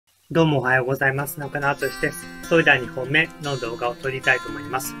どうもおはようございます。中野敦です。それでは2本目の動画を撮りたいと思い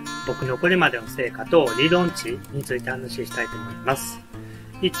ます。僕のこれまでの成果と理論値について話したいと思います。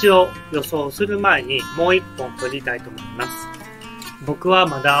一応予想する前にもう1本撮りたいと思います。僕は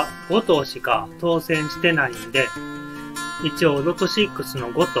まだ5頭しか当選してないんで、一応ロト6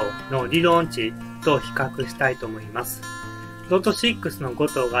の5頭の理論値と比較したいと思います。ロト6の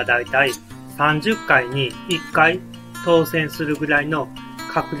5頭がだいたい30回に1回当選するぐらいの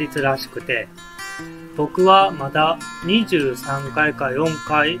確率らしくて、僕はまだ23回か4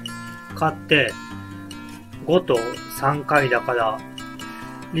回買って5と3回だから、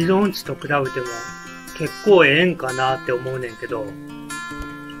理論値と比べても結構ええんかなって思うねんけど、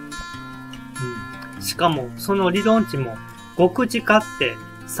しかもその理論値も5口買って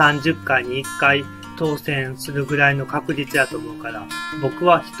30回に1回当選するぐらいの確率だと思うから、僕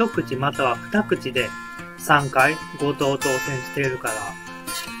は1口または2口で3回5等当選しているから、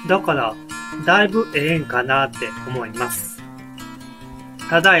だから、だいぶええんかなって思います。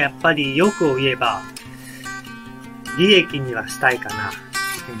ただやっぱり欲を言えば、利益にはしたいかな。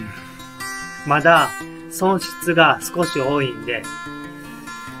まだ損失が少し多いんで、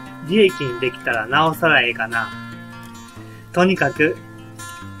利益にできたらなおさらええかな。とにかく、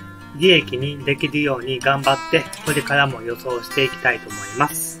利益にできるように頑張って、これからも予想していきたいと思いま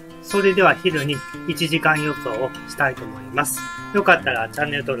す。それでは昼に1時間予想をしたいと思います。よかったらチャ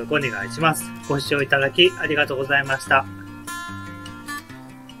ンネル登録お願いします。ご視聴いただきありがとうございました。